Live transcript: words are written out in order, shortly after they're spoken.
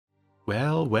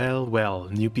Well,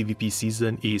 new PvP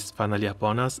season is finally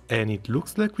upon us, and it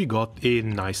looks like we got a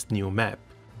nice new map.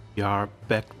 We are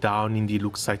back down in the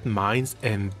Luxite mines,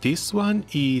 and this one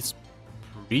is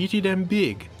pretty damn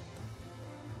big.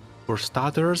 For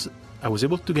starters, I was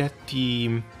able to get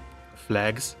the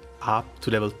flags up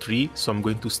to level 3, so I'm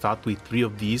going to start with 3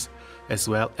 of these, as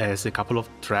well as a couple of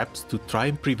traps to try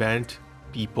and prevent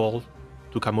people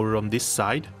to come over on this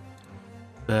side.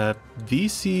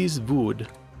 This is wood.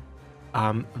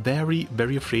 I'm very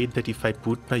afraid that if I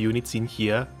put my units in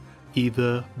here,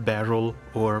 either Barrel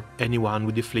or anyone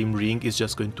with the flame ring is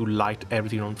just going to light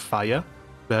everything on fire.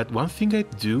 But one thing I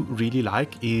do really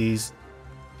like is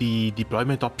the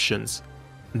deployment options.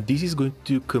 This is going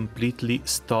to completely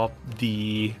stop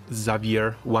the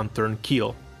Xavier one-turn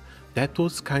kill. That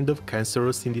was kind of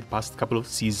cancerous in the past couple of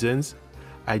seasons.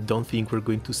 I don't think we're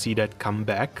going to see that come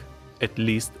back, at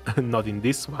least not in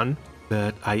this one.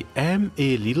 But I am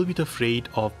a little bit afraid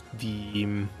of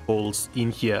the holes in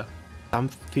here.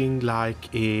 Something like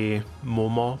a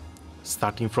Momo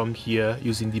starting from here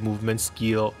using the movement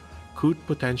skill could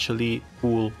potentially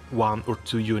pull 1 or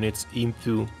 2 units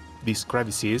into these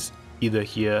crevices, either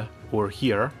here or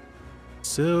here.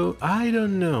 So I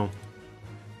don't know.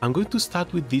 I'm going to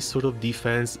start with this sort of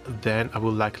defense, then I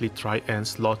will likely try and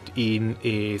slot in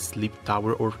a sleep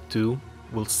tower or 2.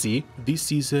 We'll see. This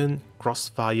season,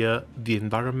 Crossfire, the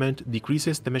environment,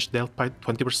 decreases damage dealt by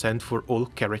 20% for all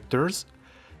characters.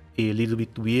 A little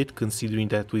bit weird considering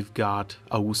that we've got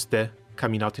Auguste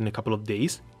coming out in a couple of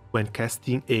days. When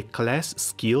casting a class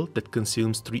skill that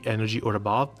consumes 3 energy or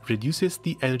above, reduces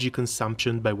the energy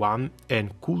consumption by 1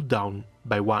 and cooldown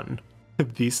by 1.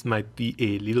 This might be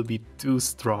a little bit too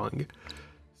strong.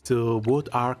 So what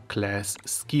are class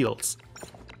skills?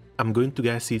 I'm going to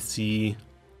guess it's the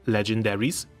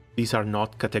legendaries. These are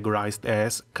not categorized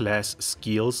as class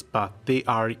skills, but they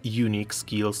are unique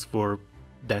skills for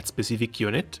that specific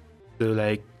unit. So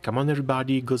like, come on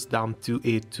everybody goes down to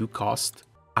a 2 cost.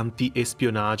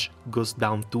 Anti-espionage goes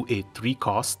down to a 3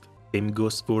 cost. Same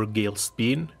goes for Gale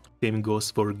Spin. Same goes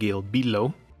for Gale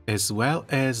Billow. As well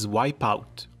as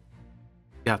Wipeout.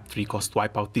 Yeah, 3 cost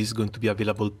Wipeout is going to be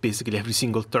available basically every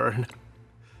single turn.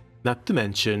 Not to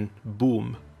mention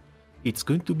Boom. It's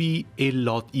going to be a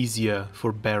lot easier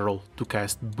for Barrel to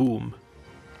cast Boom.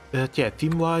 But yeah,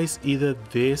 team-wise, either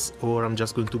this or I'm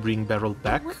just going to bring Barrel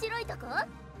back.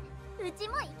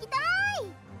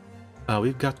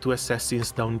 We've got 2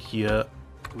 assassins down here.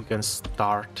 We can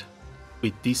start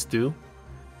with these 2.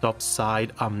 Top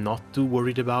side, I'm not too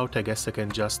worried about. I guess I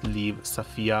can just leave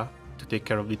Safia to take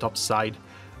care of the top side.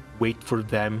 Wait for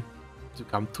them to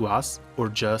come to us, or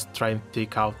just try and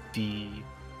take out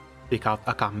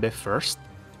Akambe first.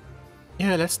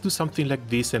 Yeah, let's do something like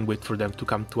this and wait for them to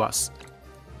come to us.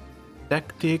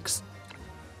 Tactics,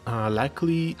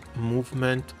 likely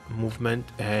movement,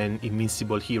 and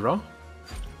invincible hero.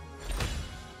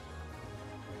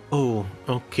 Oh,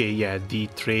 okay, yeah, the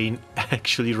train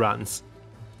actually runs.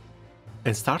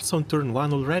 And starts on turn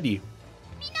 1 already.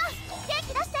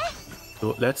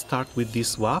 So let's start with this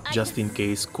swap, just in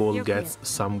case Cole gets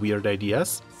some weird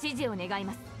ideas.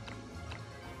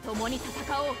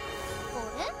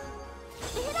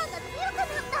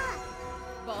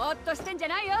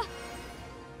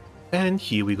 And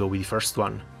here we go with the first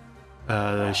one.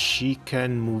 She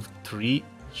can move 3.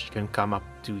 She can come up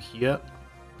to here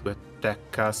to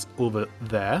attack us over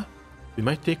there. We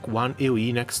might take 1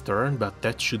 AoE next turn, but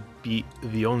that should be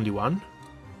the only one.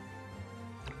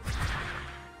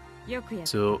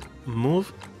 So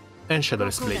move and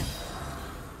Shadowless Blade.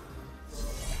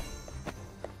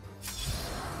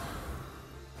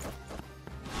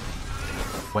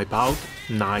 Wipe out,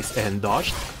 nice, and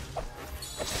dodged.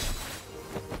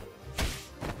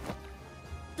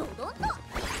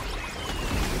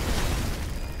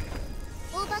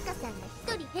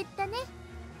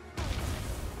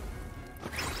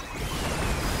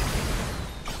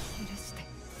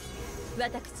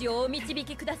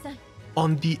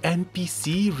 On the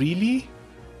NPC, really?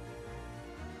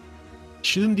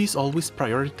 Shouldn't this always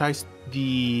prioritize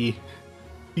the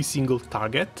single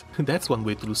target? That's one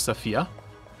way to lose Safia.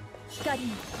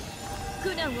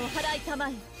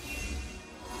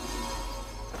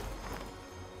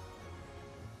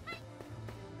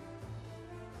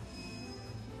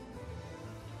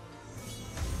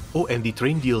 Oh, and the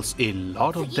train deals a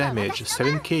lot of damage,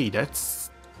 7k,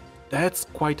 that's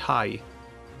quite high.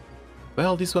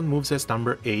 Well, this one moves as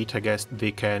number 8, I guess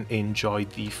they can enjoy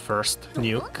the first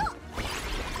nuke.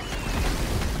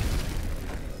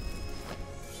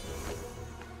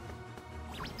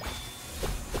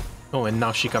 Oh, and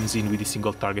now she comes in with a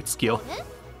single target skill.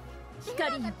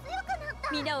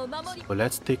 So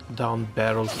let's take down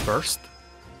Barrel first.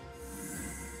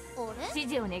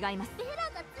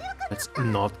 Let's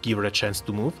not give her a chance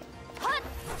to move.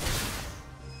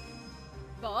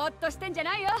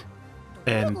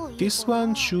 And this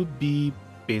one should be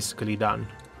basically done.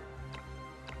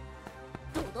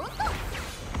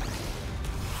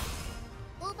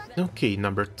 Okay,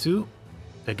 number 2.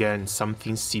 Again,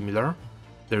 something similar.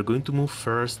 They're going to move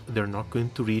first, they're not going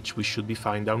to reach, we should be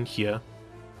fine down here.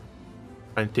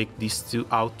 Try and take these 2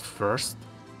 out first.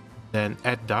 Then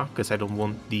Edda, because I don't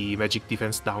want the magic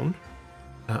defense down.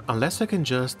 Unless I can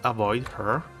just avoid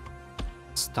her.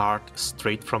 Start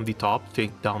straight from the top,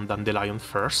 take down Dandelion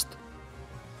first.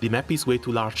 The map is way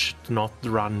too large to not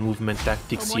run movement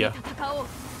tactics here.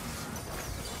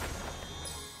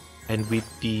 And with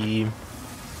the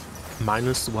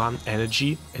 -1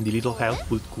 energy and the little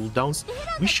health with cooldowns,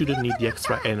 we shouldn't need the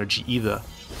extra energy either.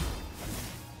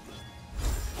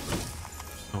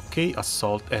 Okay,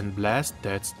 Assault and Blast,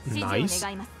 that's nice.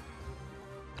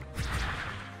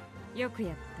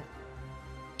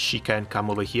 She can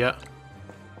come over here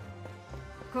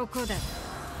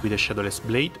with a Shadowless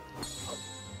Blade.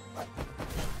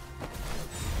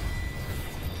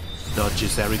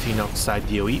 Dodges everything outside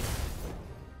the AoE.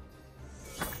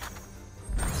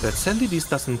 But sadly this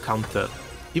doesn't counter,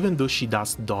 even though she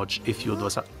does dodge a few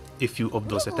of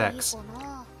those attacks.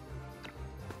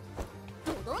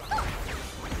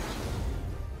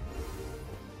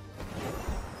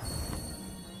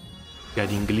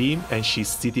 Getting Gleam, and she's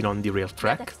sitting on the rail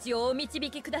track.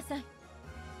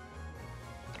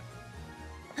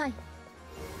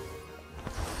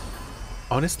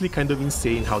 Honestly, kind of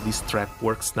insane how this trap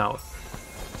works now.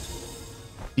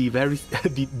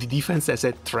 The defense has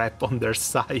a trap on their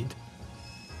side.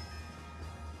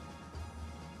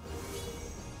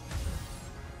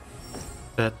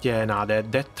 But yeah, nah,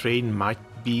 that train might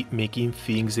be making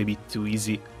things a bit too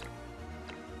easy.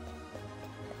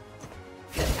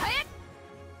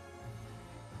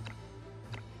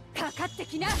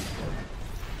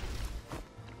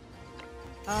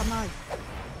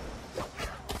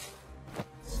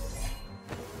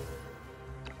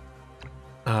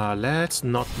 Let's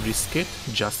not risk it,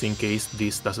 just in case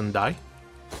this doesn't die.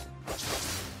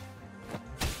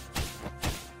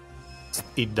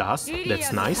 It does,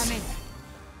 that's nice.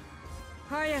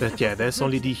 But yeah, there's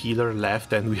only the healer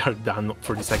left and we are done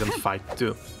for the second fight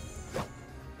too.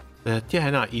 But yeah,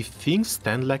 nah, if things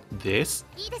stand like this,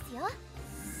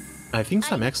 I think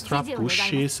some extra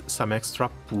pushes, some extra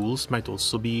pulls might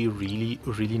also be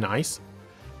really nice.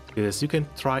 Because you can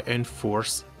try and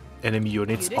force enemy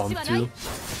units onto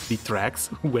the tracks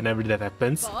whenever that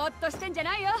happens.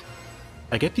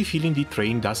 I get the feeling the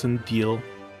train doesn't deal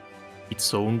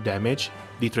its own damage.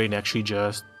 The train actually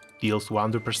just deals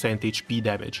 100% HP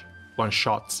damage, one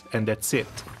shots, and that's it.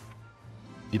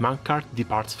 The minecart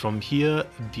departs from here,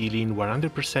 dealing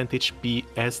 100% HP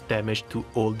as damage to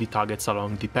all the targets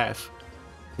along the path.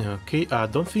 Okay, I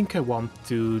don't think I want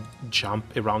to jump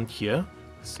around here,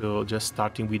 so just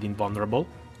starting with invulnerable.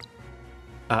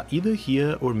 Either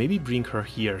here or maybe bring her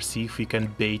here, see if we can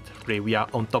bait Revia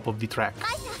on top of the track.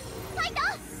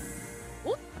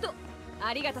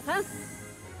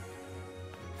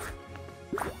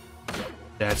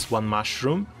 That's one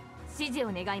mushroom.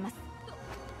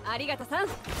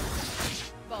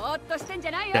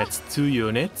 That's 2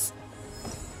 units.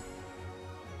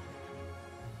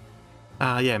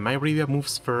 Yeah, my Revia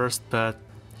moves first, but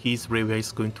his Revia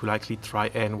is going to likely try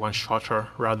and one-shot her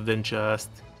rather than just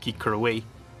kick her away.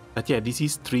 But yeah, this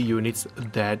is 3 units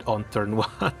dead on turn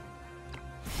 1.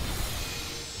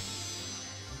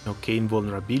 Okay,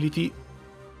 invulnerability.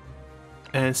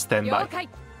 And standby.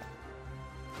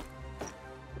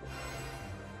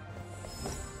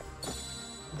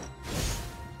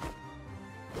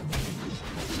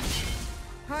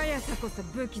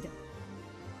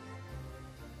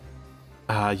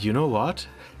 You know what?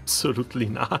 Absolutely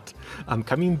not. I'm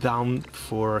coming down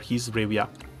for his Revia.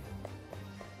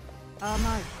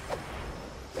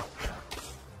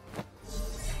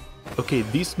 Okay,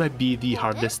 this might be the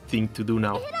hardest thing to do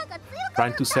now.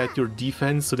 Trying to set your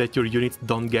defense so that your units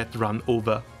don't get run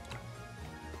over.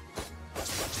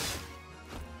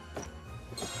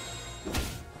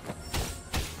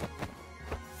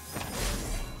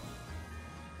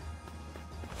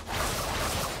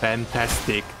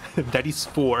 Fantastic. That is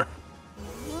 4.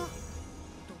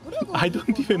 I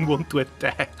don't even want to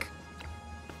attack.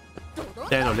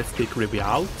 Yeah, no, let's take Revia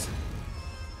out.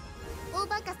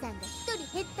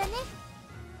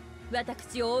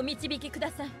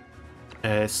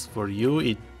 As for you,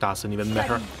 it doesn't even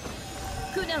matter.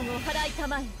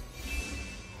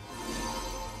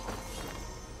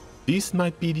 This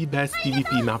might be the best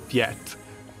PvP map yet.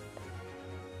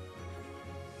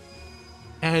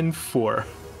 And 4.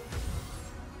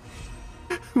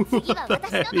 What the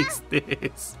hell is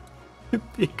this?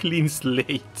 A clean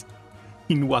slate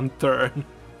in one turn.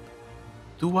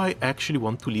 Do I actually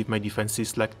want to leave my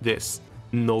defenses like this,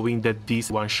 knowing that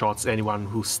this one-shots anyone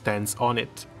who stands on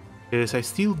it? Because I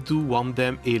still do want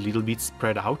them a little bit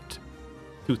spread out,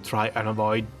 to try and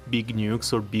avoid big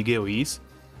nukes or big AoEs.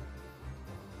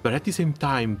 But at the same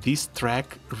time, this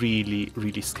track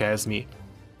really scares me.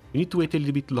 You need to wait a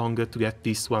little bit longer to get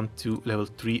this one to level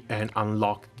 3 and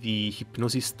unlock the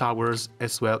Hypnosis Towers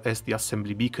as well as the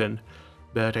Assembly Beacon,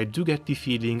 but I do get the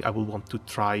feeling I will want to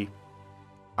try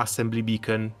Assembly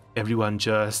Beacon, everyone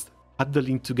just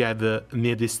huddling together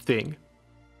near this thing,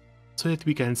 so that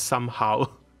we can somehow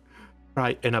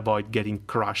try and avoid getting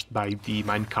crushed by the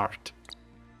minecart.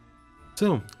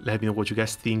 So, let me know what you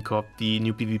guys think of the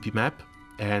new PvP map,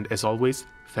 and as always,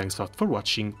 thanks a lot for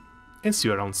watching, and see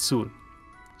you around soon.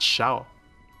 Ciao!